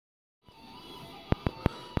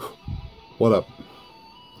What up,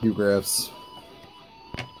 Huyck Graphs?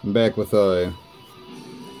 I'm back with a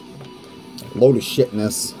load of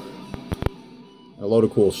shitness, a load of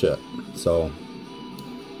cool shit. So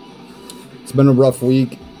it's been a rough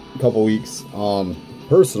week, couple weeks.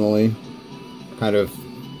 Personally, kind of.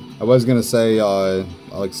 I was gonna say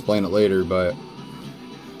I'll explain it later, but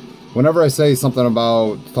whenever I say something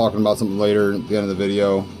about talking about something later at the end of the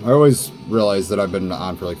video, I always realize that I've been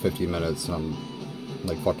on for like 15 minutes, and I'm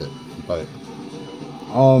like, fuck it. But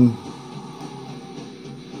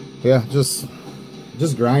yeah, just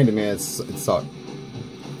grinding, man. It sucked.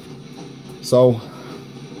 So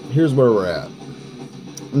here's where we're at.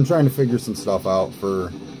 I'm trying to figure some stuff out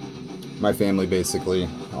for my family, basically.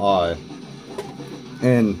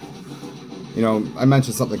 And you know, I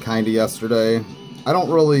mentioned something kind of yesterday. I don't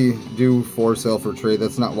really do for sale for trade.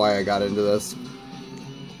 That's not why I got into this.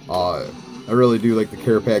 I really do like the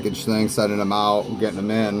care package thing, sending them out, getting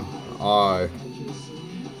them in,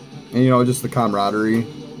 and you know, just the camaraderie.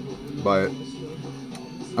 But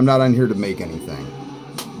I'm not on here to make anything.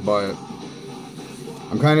 But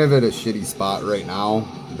I'm kind of at a shitty spot right now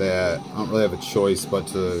that I don't really have a choice but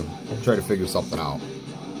to try to figure something out.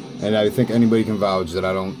 And I think anybody can vouch that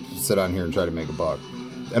I don't sit on here and try to make a buck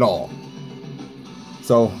at all.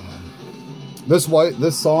 So this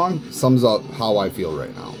song sums up how I feel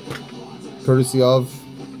right now, courtesy of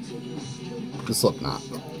the Slipknot.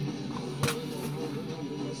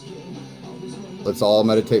 Let's all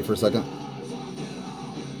meditate for a second.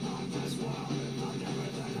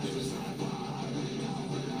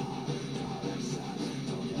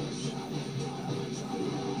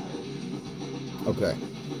 Okay.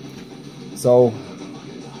 So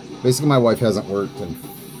basically my wife hasn't worked in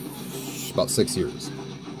about 6 years.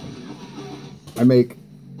 I make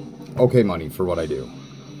okay money for what I do.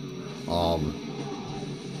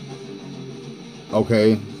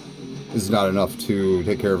 Okay is not enough to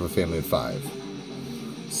take care of a family of 5.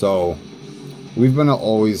 So we've been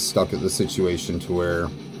always stuck at the situation to where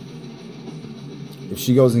if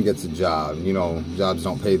she goes and gets a job, you know, jobs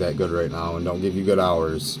don't pay that good right now and don't give you good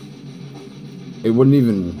hours. It would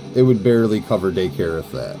barely cover daycare if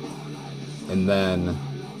that. And then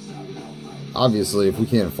obviously if we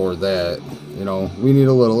can't afford that, you know, we need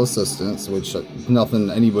a little assistance, which nothing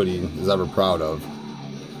anybody is ever proud of.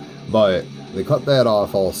 But they cut that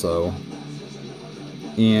off also.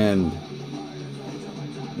 And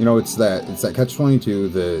you know, it's that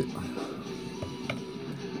catch-22 that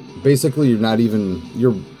basically you're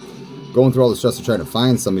going through all the stress of trying to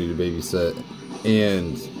find somebody to babysit,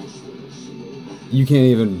 and you can't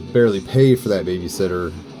even barely pay for that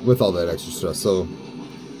babysitter with all that extra stress. So,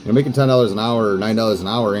 you know, making $10 an hour or $9 an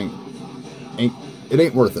hour ain't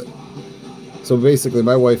worth it. So basically,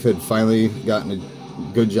 my wife had finally gotten a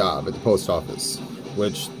good job at the post office,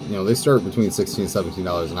 which, you know, they start between $16 and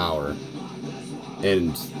 $17 an hour,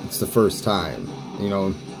 and it's the first time. You know,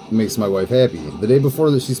 it makes my wife happy. The day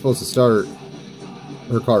before that she's supposed to start,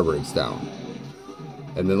 her car breaks down,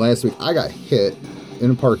 and then last week I got hit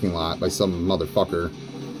in a parking lot by some motherfucker.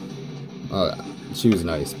 She was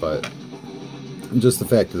nice, but just the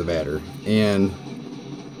fact of the matter. And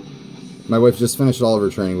my wife just finished all of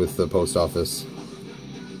her training with the post office,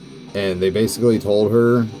 and they basically told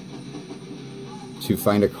her to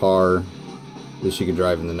find a car that she could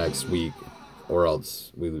drive in the next week, or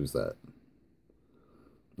else we lose that.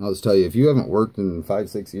 I'll just tell you, if you haven't worked in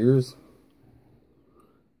 5-6 years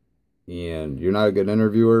and you're not a good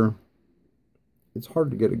interviewer, it's hard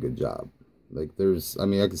to get a good job. Like, I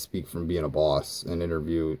mean, I can speak from being a boss and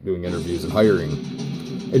doing interviews and hiring.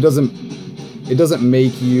 It doesn't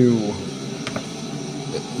make you,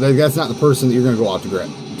 that's not the person that you're going to go out to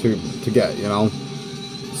get, you know?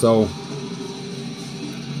 So,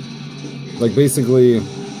 like, basically,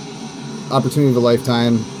 opportunity of a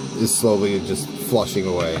lifetime is slowly just flushing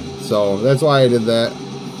away. So that's why I did that.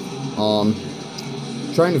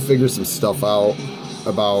 Trying to figure some stuff out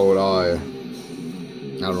about, I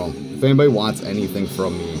don't know, if anybody wants anything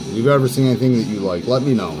from me, if you've ever seen anything that you like, let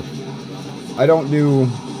me know. I don't do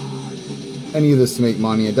any of this to make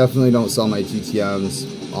money. I definitely don't sell my TTMs,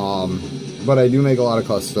 but I do make a lot of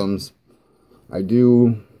customs. I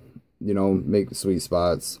do, you know, make sweet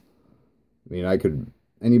spots. I mean,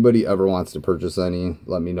 anybody ever wants to purchase any,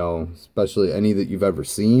 let me know, especially any that you've ever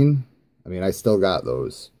seen. I mean, I still got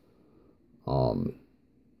those. I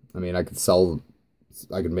mean, I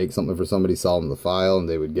could make something for somebody, sell them the file, and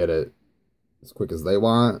they would get it as quick as they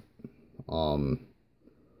want. Or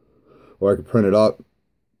I could print it up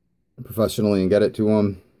professionally and get it to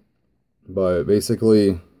them. But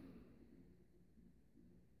basically,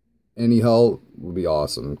 any help would be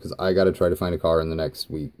awesome, because I got to try to find a car in the next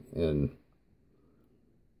week, and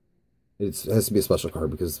it has to be a special car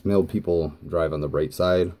because male people drive on the right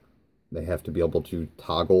side. They have to be able to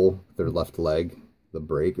toggle their left leg, the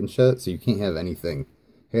brake and shit. So you can't have anything.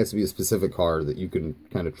 It has to be a specific car that you can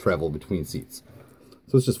kind of travel between seats.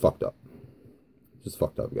 So it's just fucked up. Just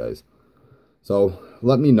fucked up, guys. So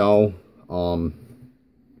let me know.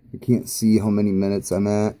 I can't see how many minutes I'm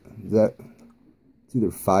at. Is that, it's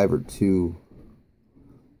either 5 or 2.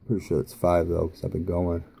 Pretty sure it's 5 though, because I've been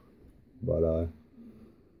going. But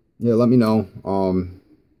yeah, let me know.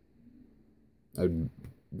 I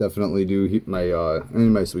definitely do my any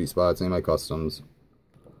of my sweet spots, any of my customs.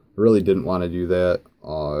 I really didn't want to do that.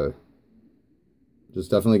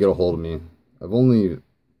 Just definitely get a hold of me. I've only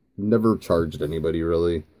never charged anybody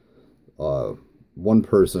really. One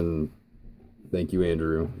person, thank you,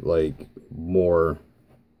 Andrew, like more,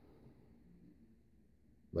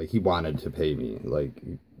 like he wanted to pay me, like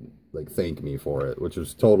thank me for it, which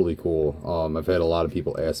was totally cool. I've had a lot of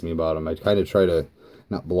people ask me about them. I kind of try to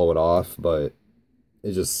not blow it off, but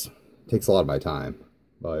it just takes a lot of my time.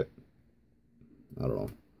 But I don't know.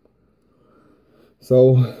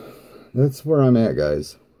 So that's where I'm at,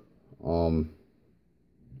 guys. I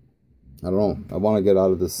don't know. I want to get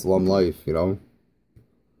out of this slum life, you know.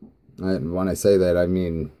 When I say that, I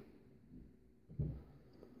mean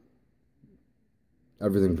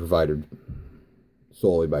everything provided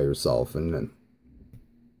solely by yourself and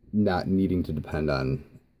not needing to depend on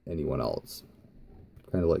anyone else.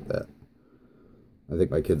 Kind of like that. I think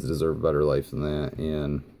my kids deserve a better life than that,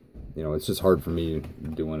 and you know, it's just hard for me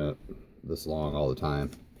doing it this long all the time.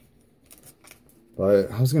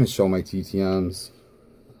 But I was gonna show my TTMs.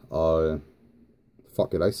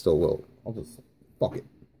 Fuck it, I still will. I'll just fuck it.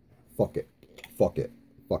 Fuck it. Fuck it.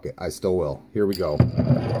 Fuck it. I still will. Here we go.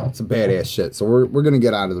 Some badass shit. So we're gonna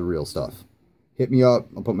get on to the real stuff. Hit me up.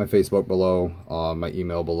 I'll put my Facebook below, my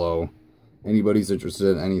email below. Anybody's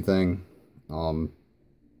interested in anything. Like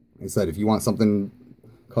I said, if you want something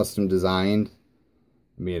custom designed,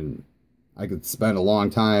 I mean, I could spend a long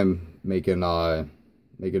time making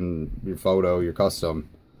your photo, your custom,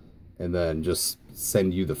 and then just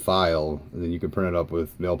send you the file, and then you can print it up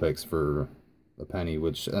with mail picks for a penny,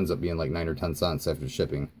 which ends up being like 9 or 10 cents after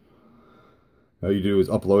shipping. All you do is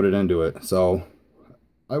upload it into it. So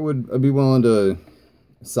I'd be willing to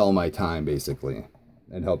sell my time basically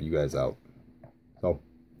and help you guys out. So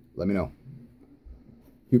let me know.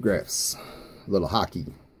 Huyck Graphs, a little hockey,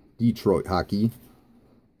 Detroit hockey,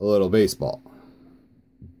 a little baseball,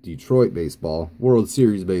 Detroit baseball, World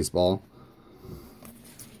Series baseball,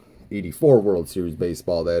 84 World Series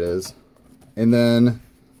baseball, that is, and then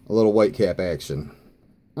a little whitecap action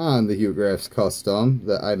on the Huyck Graphs custom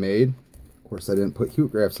that I made. Of course, I didn't put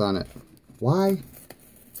Huyck Graphs on it. Why?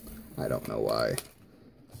 I don't know why.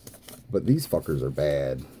 But these fuckers are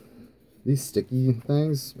bad. These sticky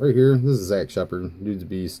things right here. This is Zach Shepard. Dude's a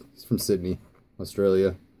beast. He's from Sydney,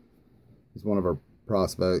 Australia. He's one of our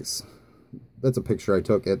prospects. That's a picture I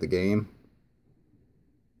took at the game.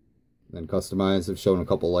 Then customized. I've shown a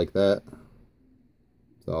couple like that.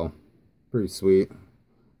 So, pretty sweet.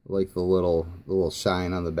 I like the little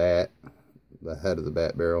shine on the bat, the head of the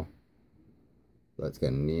bat barrel. That's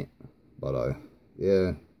kind of neat. But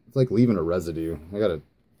yeah, it's like leaving a residue. I gotta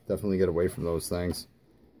definitely get away from those things.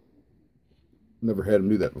 Never had him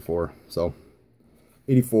do that before. So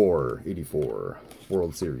 84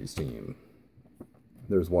 World Series team.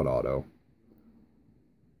 There's one auto.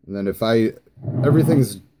 And then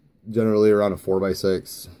everything's generally around a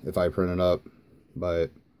 4x6 if I print it up, but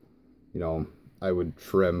you know, I would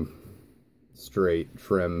trim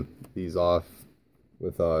these off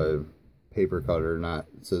with a paper cutter, not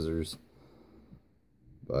scissors.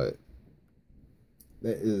 But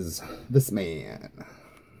that is this man.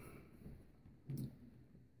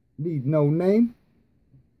 Need no name.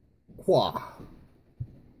 Qua.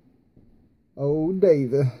 Oh,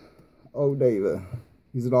 David. Oh, David.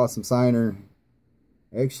 He's an awesome signer.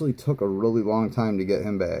 It actually took a really long time to get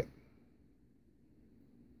him back.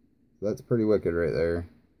 So that's pretty wicked right there.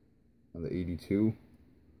 On the 82.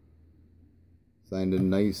 Signed in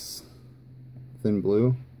nice thin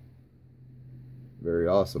blue. Very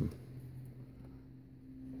awesome.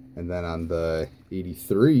 And then on the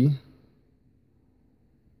 83,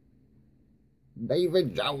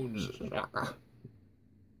 David Jones.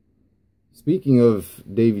 Speaking of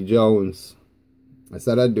Davy Jones, I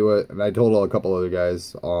said I'd do it, and I told a couple other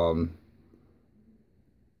guys. Well,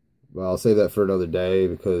 I'll save that for another day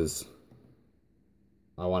because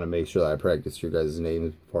I want to make sure that I practice your guys'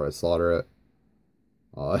 names before I slaughter it.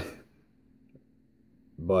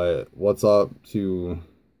 But what's up to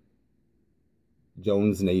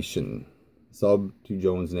Jones Nation? Sub to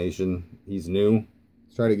Jones Nation. He's new,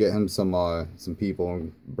 Let's try to get him some people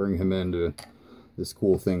and bring him into this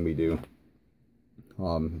cool thing we do.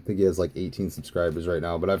 I think he has like 18 subscribers right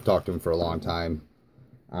now, but I've talked to him for a long time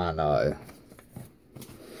on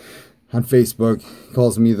Facebook. He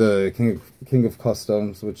calls me the king of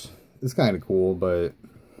customs, which is kind of cool, but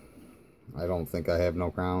I don't think I have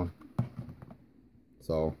no crown.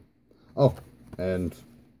 So, oh, and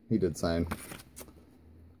he did sign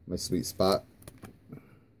my sweet spot.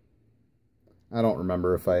 I don't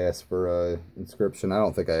remember if I asked for a inscription. I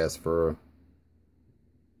don't think I asked for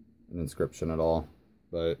an inscription at all.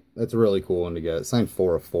 But that's a really cool one to get. Signed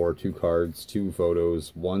 4 of 4, 2 cards, 2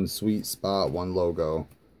 photos, 1 sweet spot, 1 logo.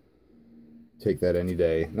 Take that any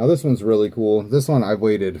day. Now this one's really cool. This one I've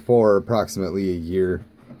waited for approximately a year.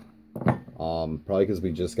 Probably because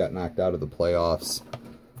we just got knocked out of the playoffs.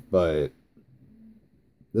 But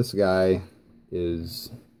this guy is...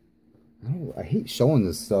 I hate showing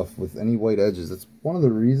this stuff with any white edges. It's one of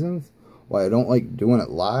the reasons why I don't like doing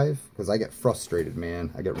it live, because I get frustrated,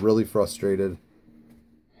 man. I get really frustrated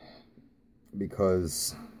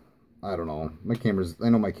because, I don't know, I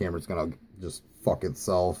know my camera's gonna just fuck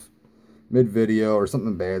itself mid-video, or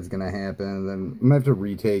something bad's gonna happen, then I'm gonna have to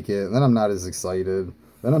retake it, and then I'm not as excited.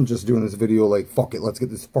 Then I'm just doing this video like, fuck it, let's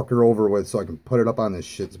get this fucker over with so I can put it up on this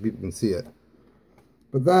shit so people can see it.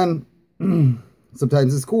 But then...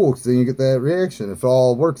 sometimes it's cool because then you get that reaction if it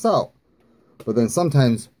all works out. But then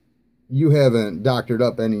sometimes you haven't doctored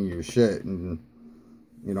up any of your shit. And,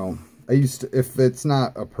 you know, I used to, if it's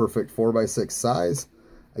not a perfect 4x6 size,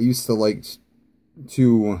 I used to like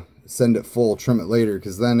to send it full, trim it later.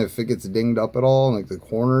 Because then if it gets dinged up at all, like the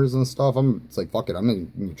corners and stuff, it's like, fuck it, I'm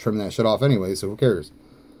going to trim that shit off anyway, so who cares?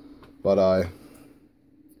 But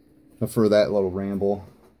for that little ramble,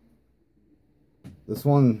 this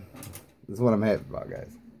is what I'm happy about,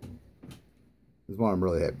 guys. This is what I'm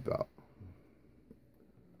really happy about.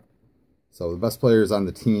 So the best players on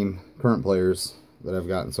the team, current players that I've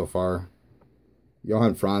gotten so far,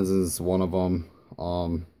 Johan Franzen's one of them.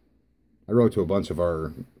 I wrote to a bunch of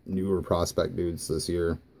our newer prospect dudes this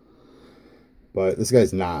year, but this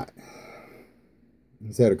guy's not.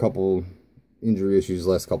 He's had a couple injury issues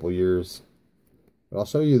the last couple years, but I'll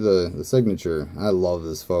show you the signature. I love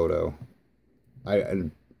this photo.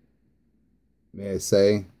 May I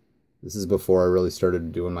say, this is before I really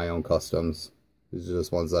started doing my own customs. These are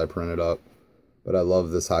just ones that I printed up. But I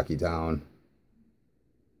love this hockey town.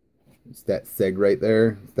 It's that seg right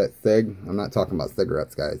there. It's that seg. I'm not talking about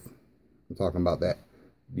cigarettes, guys. I'm talking about that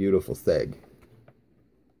beautiful seg.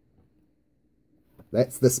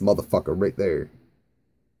 That's this motherfucker right there.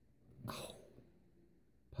 Oh.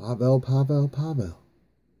 Pavel.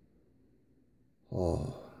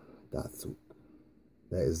 Oh, that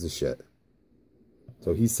is the shit.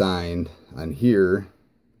 So he signed on here,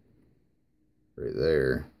 right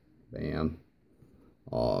there, bam.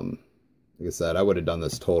 Like I said, I would have done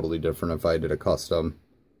this totally different if I did a custom,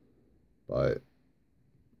 but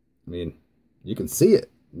I mean, you can see it.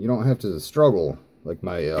 You don't have to struggle like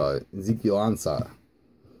my Ezekiel Ansah.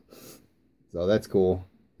 So that's cool.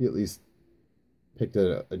 He at least picked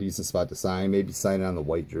a decent spot to sign. Maybe signing on the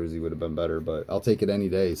white jersey would have been better, but I'll take it any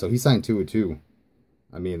day. So he signed 2 of 2.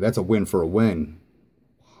 I mean, that's a win for a win.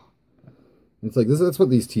 It's like, that's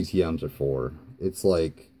what these TTMs are for. It's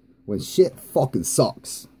like, when shit fucking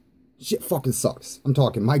sucks. Shit fucking sucks. I'm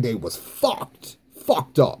talking, my day was fucked.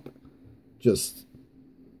 Fucked up. Just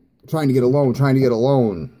trying to get a loan.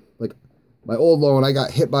 Like, my old loan, I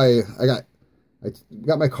got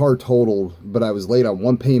my car totaled, but I was late on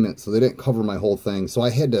 1 payment, so they didn't cover my whole thing. So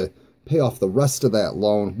I had to pay off the rest of that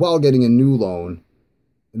loan while getting a new loan.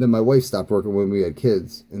 And then my wife stopped working when we had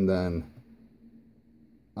kids. And then,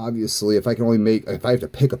 obviously, if I have to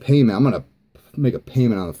pick a payment, I'm going to make a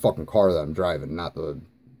payment on the fucking car that I'm driving, not the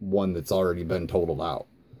one that's already been totaled out.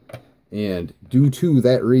 And due to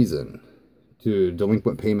that reason, to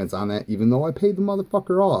delinquent payments on that, even though I paid the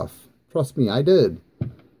motherfucker off, trust me, I did.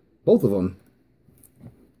 Both of them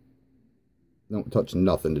don't touch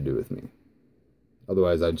nothing to do with me.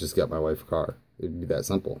 Otherwise, I'd just get my wife a car. It'd be that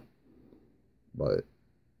simple. But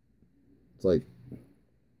it's like,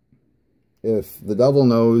 if the devil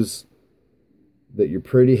knows that you're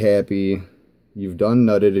pretty happy, you've done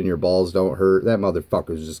nutted and your balls don't hurt, that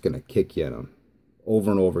motherfucker's just going to kick you in them over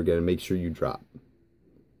and over again and make sure you drop.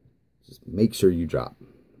 Just make sure you drop.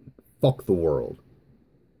 Fuck the world.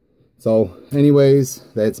 So, anyways,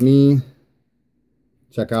 that's me.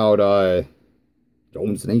 Check out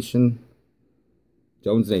Jones Nation.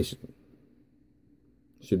 Jones Nation.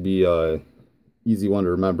 Should be an easy one to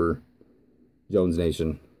remember. Jones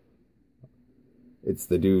Nation. It's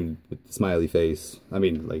the dude with the smiley face. I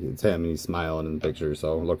mean, like, it's him and he's smiling in the picture,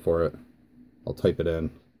 so look for it. I'll type it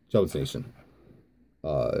in. Jones Nation.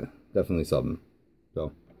 Definitely something.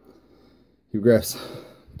 So, Huyck Graphs.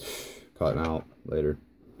 Cutting out later.